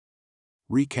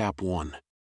Recap 1.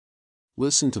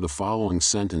 Listen to the following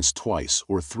sentence twice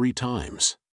or 3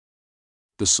 times.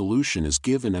 The solution is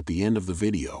given at the end of the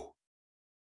video.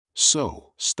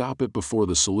 So, stop it before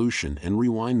the solution and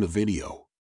rewind the video.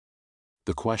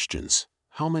 The questions: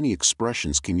 how many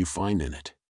expressions can you find in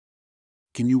it?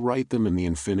 Can you write them in the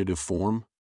infinitive form?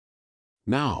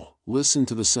 Now, listen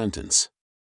to the sentence.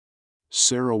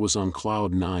 Sarah was on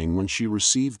cloud 9 when she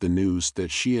received the news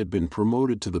that she had been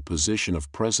promoted to the position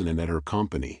of president at her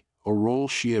company, a role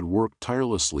she had worked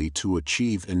tirelessly to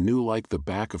achieve and knew like the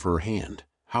back of her hand.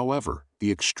 However, the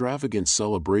extravagant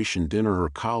celebration dinner her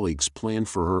colleagues planned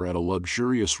for her at a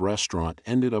luxurious restaurant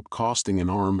ended up costing an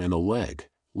arm and a leg,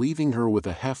 leaving her with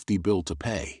a hefty bill to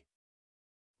pay.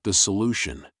 The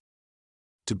solution: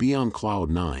 to be on cloud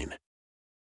 9.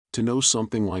 To know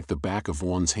something like the back of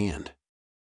one's hand.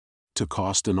 To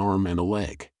cost an arm and a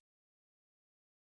leg.